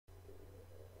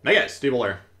Hey guys, Steve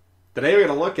here. Today we're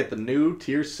going to look at the new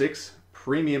Tier 6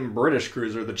 Premium British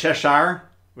Cruiser, the Cheshire.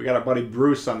 We got our buddy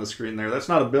Bruce on the screen there. That's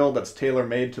not a build that's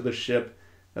tailor-made to the ship.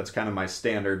 That's kind of my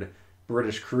standard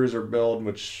British Cruiser build,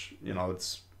 which, you know,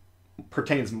 it's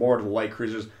pertains more to the light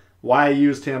cruisers. Why I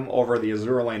used him over the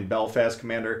Azure Lane Belfast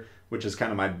Commander, which is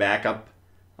kind of my backup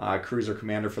cruiser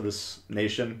commander for this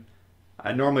nation.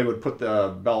 I normally would put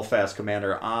the Belfast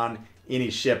Commander on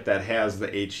any ship that has the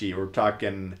HE. We're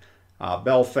talking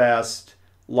Belfast,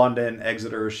 London,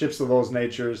 Exeter, ships of those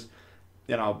natures,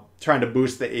 you know, trying to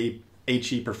boost the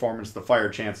HE performance, the fire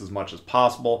chance as much as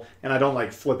possible. And I don't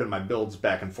like flipping my builds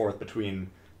back and forth between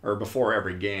or before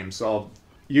every game. So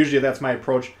usually that's my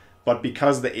approach. But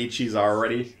because the HEs are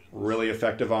already really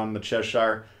effective on the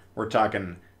Cheshire, we're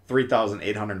talking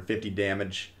 3,850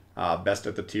 damage, best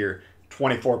at the tier,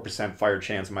 24% fire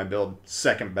chance in my build,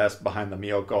 second best behind the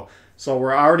Miyoko. So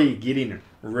we're already getting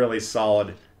really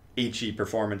solid HE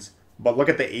performance, but look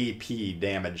at the AP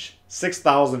damage,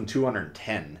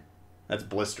 6,210. That's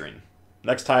blistering.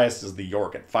 Next highest is the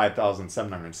York at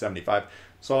 5,775.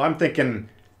 So I'm thinking,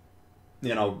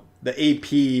 you know, the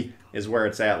AP is where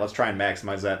it's at. Let's try and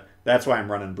maximize that. That's why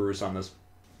I'm running Bruce on this.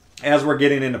 As we're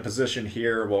getting into position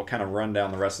here, we'll kind of run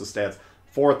down the rest of the stats.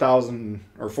 4,000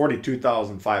 or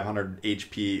 42,500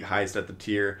 HP, highest at the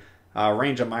tier.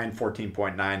 Range of mine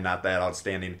 14.9, not that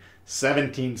outstanding.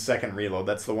 17-second reload,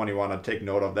 that's the one you want to take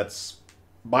note of. That's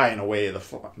by and away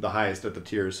the highest at the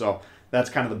tier. So that's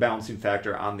kind of the balancing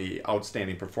factor on the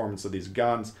outstanding performance of these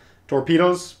guns.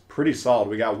 Torpedoes, pretty solid.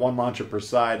 We got one launcher per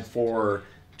side, 4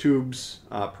 tubes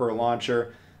per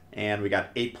launcher, and we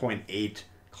got 8.8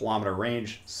 kilometer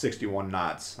range, 61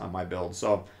 knots on my build.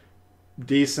 So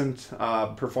decent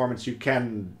performance. You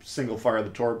can single fire the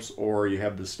torps, or you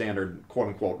have the standard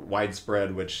quote-unquote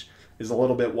widespread, which is a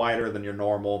little bit wider than your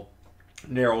normal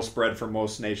narrow spread for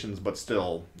most nations, but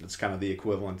still it's kind of the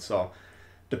equivalent. So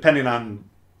depending on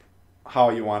how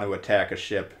you want to attack a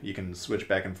ship, you can switch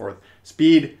back and forth.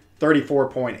 Speed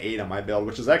 34.8 on my build,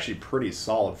 which is actually pretty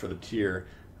solid for the tier.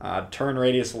 Turn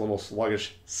radius a little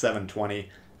sluggish, 720.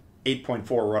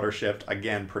 8.4 rudder shift,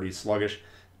 again pretty sluggish.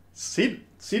 Sea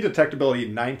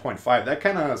detectability 9.5. That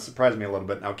kind of surprised me a little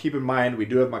bit. Now keep in mind we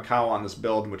do have Macau on this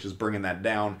build, which is bringing that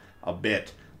down a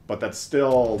bit, but that's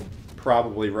still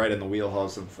probably right in the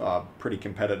wheelhouse of pretty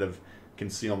competitive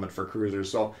concealment for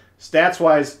cruisers. So stats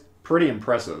wise, pretty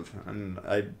impressive, and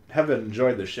I have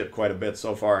enjoyed the ship quite a bit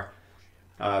so far.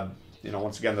 You know,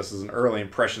 once again, this is an early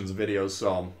impressions video,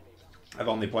 so I've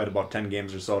only played about 10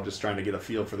 games or so, just trying to get a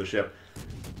feel for the ship.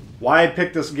 Why I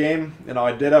picked this game, you know,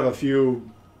 I did have a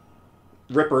few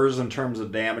rippers in terms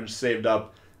of damage saved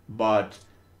up, but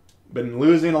been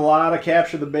losing a lot of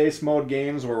capture the base mode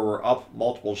games where we're up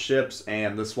multiple ships,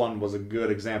 and this one was a good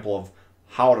example of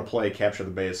how to play capture the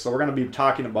base. So we're going to be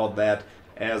talking about that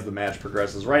as the match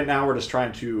progresses. Right now we're just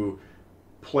trying to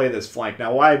play this flank.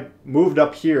 Now why I moved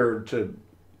up here to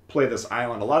play this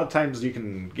island, a lot of times you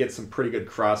can get some pretty good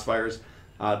crossfires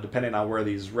depending on where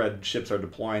these red ships are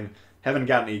deploying. Haven't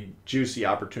got any juicy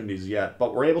opportunities yet,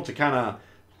 but we're able to kind of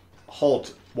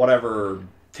halt whatever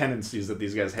tendencies that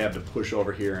these guys have to push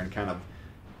over here and kind of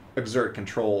exert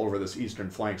control over this eastern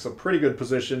flank. So pretty good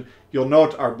position. You'll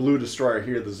note our blue destroyer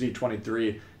here, the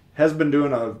Z-23, has been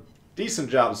doing a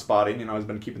decent job spotting. You know, he's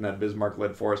been keeping that Bismarck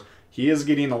lit for us. He is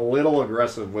getting a little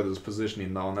aggressive with his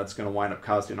positioning, though, and that's going to wind up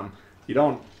costing him. You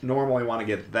don't normally want to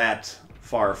get that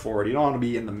far forward. You don't want to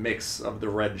be in the mix of the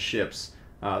red ships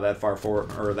that far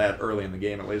forward, or that early in the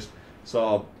game at least.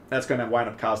 So that's going to wind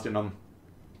up costing him.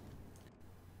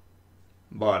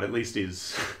 But at least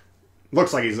he's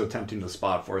looks like he's attempting to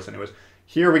spot for us anyways.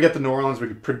 Here we get the New Orleans.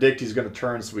 We predict he's going to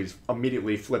turn, so we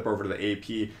immediately flip over to the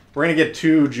AP. We're going to get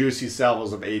 2 juicy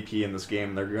salvos of AP in this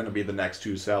game. They're going to be the next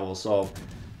 2 salvos. So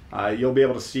you'll be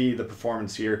able to see the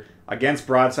performance here. Against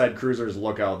broadside cruisers,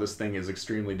 look out. This thing is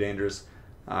extremely dangerous.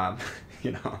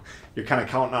 You know, you're kind of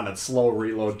counting on its slow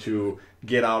reload to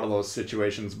get out of those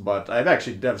situations. But I've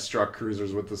actually dev struck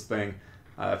cruisers with this thing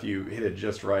if you hit it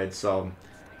just right. So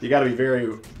you got to be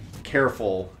very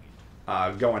careful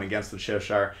going against the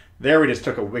Cheshire. There we just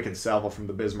took a wicked salvo from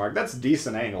the Bismarck. That's a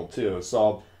decent angle too.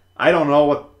 So I don't know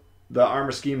what the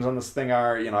armor schemes on this thing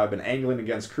are. You know, I've been angling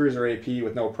against cruiser AP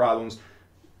with no problems.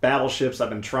 Battleships,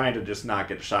 I've been trying to just not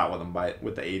get shot with them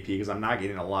with the AP because I'm not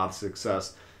getting a lot of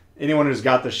success. Anyone who's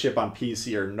got the ship on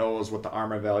PC or knows what the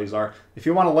armor values are, if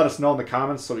you want to let us know in the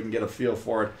comments so we can get a feel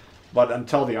for it. But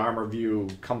until the armor view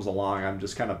comes along, I'm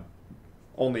just kind of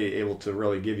only able to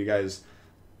really give you guys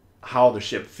how the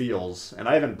ship feels. And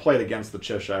I haven't played against the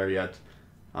Cheshire yet,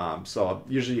 so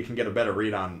usually you can get a better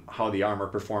read on how the armor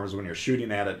performs when you're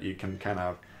shooting at it. You can kind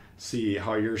of see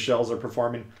how your shells are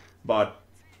performing. But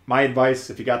my advice,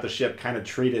 if you got the ship, kind of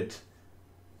treat it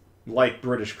like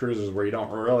British cruisers, where you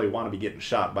don't really want to be getting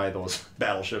shot by those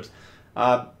battleships.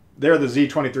 There, the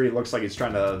Z-23 looks like he's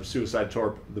trying to suicide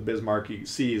torp the Bismarck. You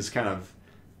see he's kind of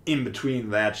in between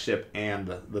that ship and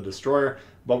the destroyer.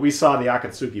 But we saw the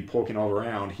Akatsuki poking over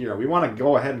around here. We want to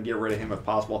go ahead and get rid of him if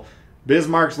possible.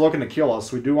 Bismarck's looking to kill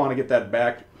us. We do want to get that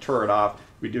back turret off.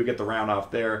 We do get the round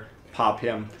off there, pop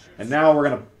him. And now we're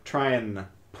going to try and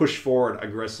push forward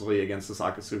aggressively against this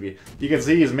Akatsuki. You can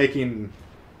see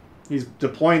he's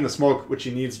deploying the smoke, which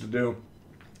he needs to do.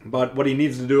 But what he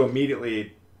needs to do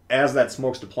immediately, as that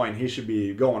smoke's deploying, he should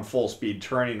be going full speed,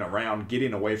 turning around,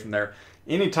 getting away from there.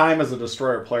 Anytime as a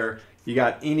destroyer player, you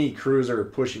got any cruiser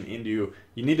pushing into you,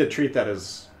 you need to treat that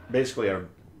as basically a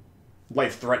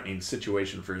life-threatening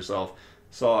situation for yourself.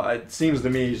 So it seems to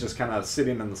me he's just kind of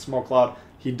sitting in the smoke cloud.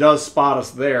 He does spot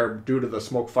us there due to the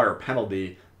smoke fire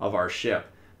penalty of our ship.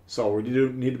 So we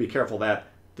do need to be careful of that.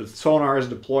 The sonar is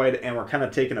deployed, and we're kind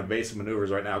of taking evasive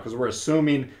maneuvers right now because we're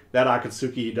assuming that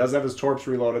Akatsuki does have his torps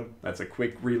reloaded. That's a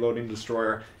quick reloading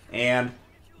destroyer, and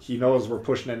he knows we're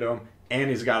pushing into him, and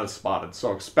he's got us spotted.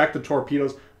 So expect the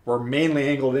torpedoes. We're mainly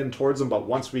angled in towards them, but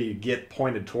once we get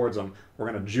pointed towards them, we're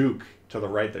going to juke to the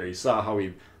right there. You saw how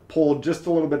he pulled just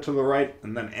a little bit to the right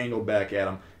and then angled back at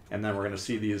him, and then we're going to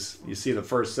see these. You see the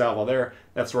first salvo there.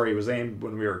 That's where he was aimed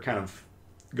when we were kind of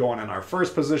going in our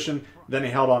first position. Then he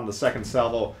held on to the second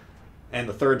salvo and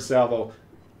the third salvo,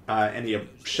 and he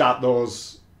shot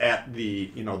those at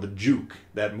the the juke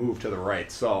that moved to the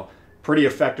right. So pretty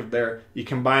effective there. You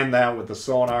combine that with the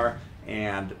sonar,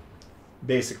 and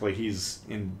basically he's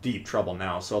in deep trouble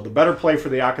now. So the better play for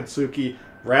the Akatsuki,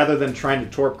 rather than trying to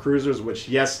torp cruisers, which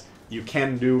yes, you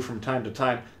can do from time to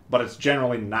time, but it's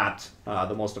generally not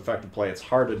the most effective play. It's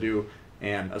hard to do,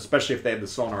 and especially if they have the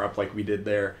sonar up like we did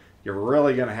there, you're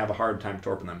really going to have a hard time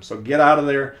torping them. So get out of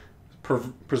there,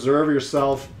 preserve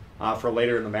yourself for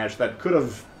later in the match. That could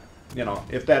have,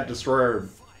 if that destroyer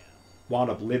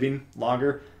wound up living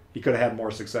longer, he could have had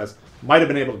more success. Might have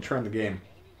been able to turn the game.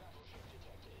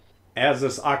 As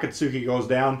this Akatsuki goes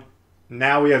down,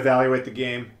 now we evaluate the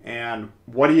game, and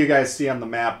what do you guys see on the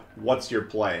map? What's your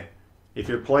play? If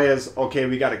your play is, okay,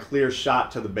 we got a clear shot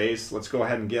to the base, let's go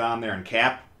ahead and get on there and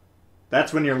cap,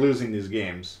 that's when you're losing these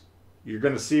games. You're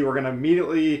going to see we're going to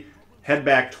immediately head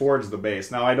back towards the base.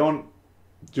 Now, I don't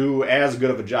do as good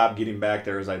of a job getting back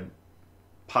there as I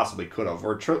possibly could have.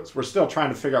 We're still trying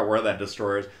to figure out where that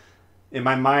destroyer is. In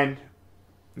my mind,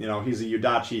 he's a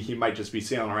Udachi. He might just be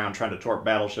sailing around trying to torp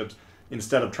battleships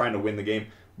instead of trying to win the game.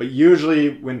 But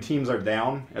usually when teams are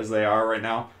down, as they are right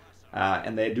now,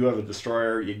 and they do have a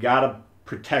destroyer, you got to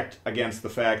protect against the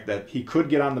fact that he could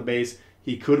get on the base,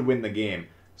 he could win the game.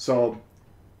 So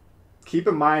keep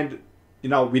in mind,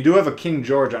 we do have a King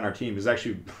George on our team. He's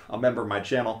actually a member of my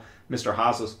channel, Mr.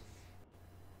 Haasas.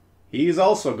 He's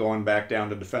also going back down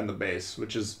to defend the base,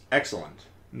 which is excellent.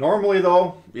 Normally,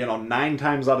 though, 9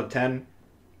 times out of 10,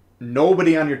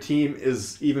 nobody on your team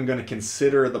is even going to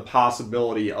consider the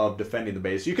possibility of defending the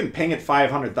base. You can ping it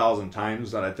 500,000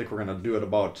 times, and I think we're going to do it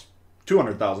about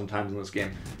 200,000 times in this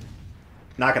game.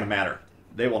 Not going to matter.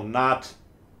 They will not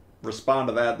respond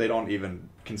to that. They don't even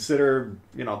consider,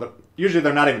 usually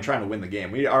they're not even trying to win the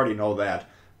game. We already know that.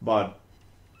 But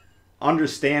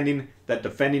understanding that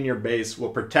defending your base will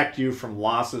protect you from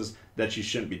losses that you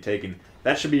shouldn't be taking.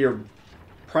 That should be your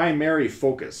primary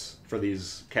focus for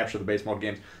these capture the base mode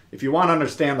games. If you want to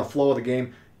understand the flow of the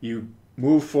game, you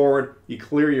move forward, you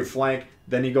clear your flank,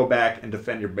 then you go back and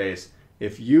defend your base.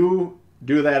 If you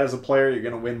do that as a player, you're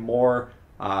going to win more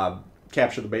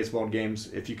capture the base mode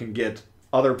games. If you can get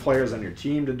other players on your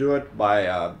team to do it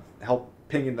by help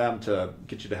pinging them to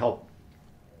get you to help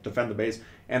defend the base,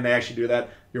 and they actually do that,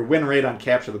 your win rate on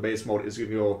capture the base mode is going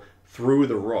to go through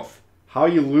the roof. How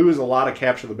you lose a lot of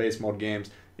capture the base mode games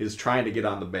is trying to get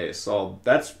on the base. So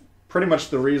that's pretty much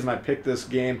the reason I picked this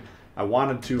game. I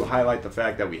wanted to highlight the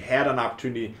fact that we had an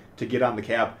opportunity to get on the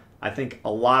cap. I think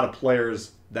a lot of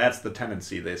players, that's the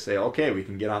tendency. They say, okay, we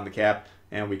can get on the cap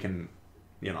and we can,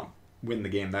 win the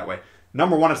game that way.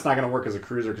 Number one, it's not going to work as a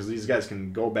cruiser because these guys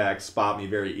can go back, spot me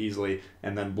very easily,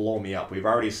 and then blow me up. We've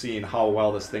already seen how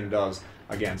well this thing does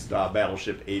against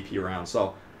battleship AP rounds.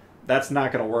 So that's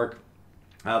not going to work.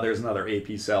 There's another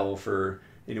AP salvo for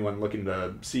anyone looking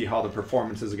to see how the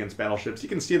performance is against battleships. You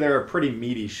can see they're a pretty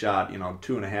meaty shot,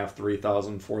 2.5,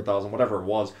 3,000, 4,000, whatever it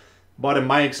was. But in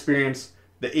my experience,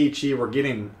 the HE were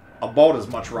getting about as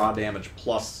much raw damage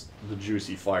plus the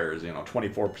juicy fires,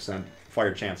 24%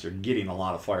 fire chance. You're getting a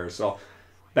lot of fire. So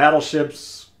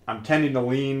battleships, I'm tending to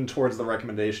lean towards the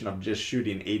recommendation of just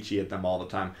shooting HE at them all the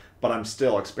time, but I'm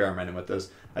still experimenting with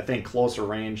this. I think closer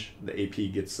range, the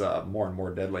AP gets more and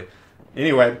more deadly.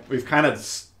 Anyway, we've kind of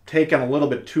taken a little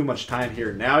bit too much time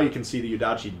here. Now you can see the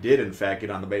Yudachi did in fact get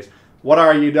on the base. What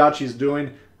are Yudachis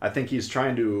doing? I think he's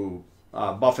trying to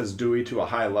buff his Dewey to a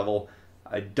high level.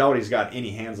 I doubt he's got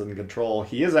any hands-on control.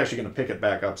 He is actually going to pick it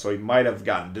back up, so he might have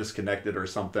gotten disconnected or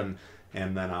something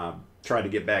and then tried to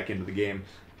get back into the game,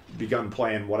 begun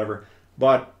playing, whatever.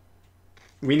 But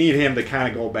we need him to kind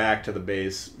of go back to the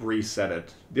base, reset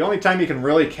it. The only time you can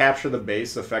really capture the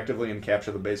base effectively in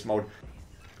capture the base mode,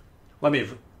 let me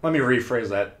rephrase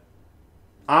that.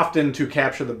 Often to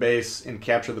capture the base in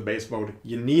capture the base mode,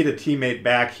 you need a teammate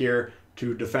back here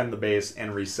to defend the base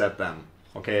and reset them.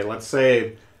 Okay, let's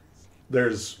say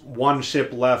there's one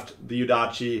ship left, the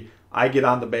Yudachi. I get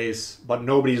on the base, but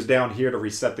nobody's down here to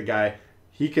reset the guy.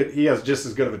 He has just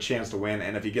as good of a chance to win,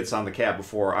 and if he gets on the cap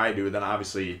before I do, then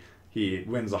obviously he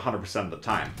wins 100% of the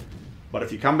time. But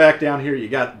if you come back down here, you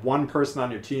got one person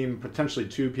on your team, potentially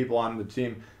two people on the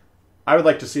team. I would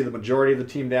like to see the majority of the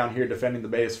team down here defending the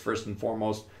base first and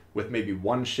foremost, with maybe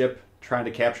one ship trying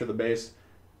to capture the base.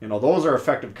 You know, those are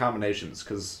effective combinations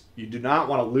because you do not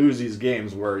want to lose these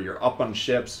games where you're up on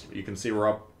ships. You can see we're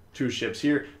up 2 ships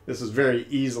here. This is very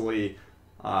easily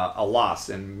a loss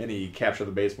in many capture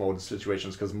the base mode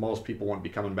situations because most people won't be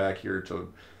coming back here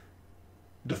to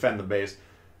defend the base.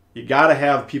 You got to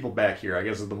have people back here, I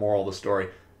guess is the moral of the story.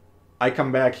 I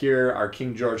come back here, our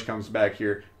King George comes back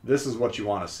here. This is what you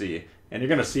want to see. And you're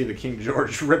going to see the King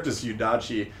George rip this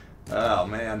Yudachi. Oh,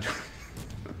 man.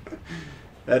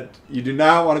 That you do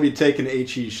not want to be taking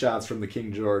HE shots from the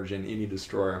King George in any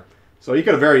destroyer. So you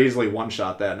could have very easily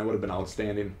one-shot that, and it would have been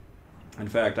outstanding. In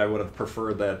fact, I would have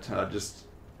preferred that just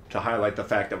to highlight the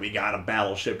fact that we got a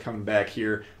battleship coming back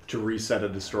here to reset a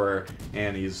destroyer,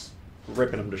 and he's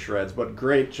ripping them to shreds. But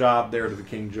great job there to the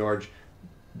King George.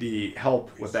 The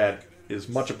help with that is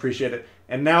much appreciated.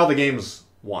 And now the game's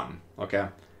won, okay?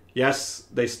 Yes,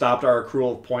 they stopped our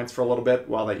accrual of points for a little bit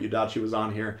while that Yudachi was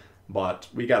on here, but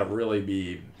we got to really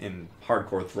be in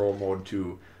hardcore throw mode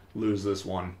to lose this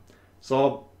one.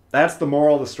 So that's the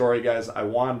moral of the story, guys.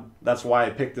 That's why I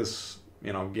picked this,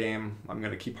 game. I'm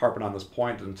going to keep harping on this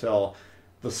point until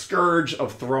the scourge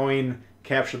of throwing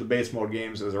capture the base mode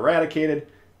games is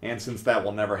eradicated. And since that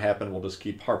will never happen, we'll just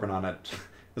keep harping on it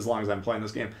as long as I'm playing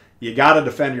this game. You got to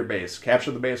defend your base.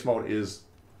 Capture the base mode is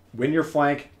win your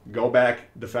flank, go back,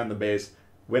 defend the base.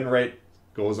 Win rate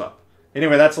goes up.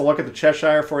 Anyway, that's a look at the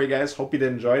Cheshire for you guys. Hope you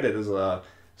did enjoy it. It is a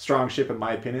strong ship in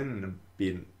my opinion and be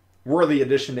a worthy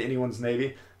addition to anyone's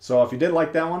navy. So if you did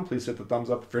like that one, please hit the thumbs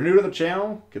up. If you're new to the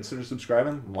channel, consider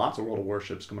subscribing. Lots of World of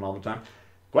Warships coming all the time.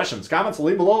 Questions, comments,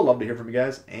 leave below. Love to hear from you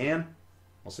guys. And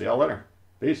we'll see y'all later.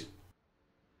 Peace.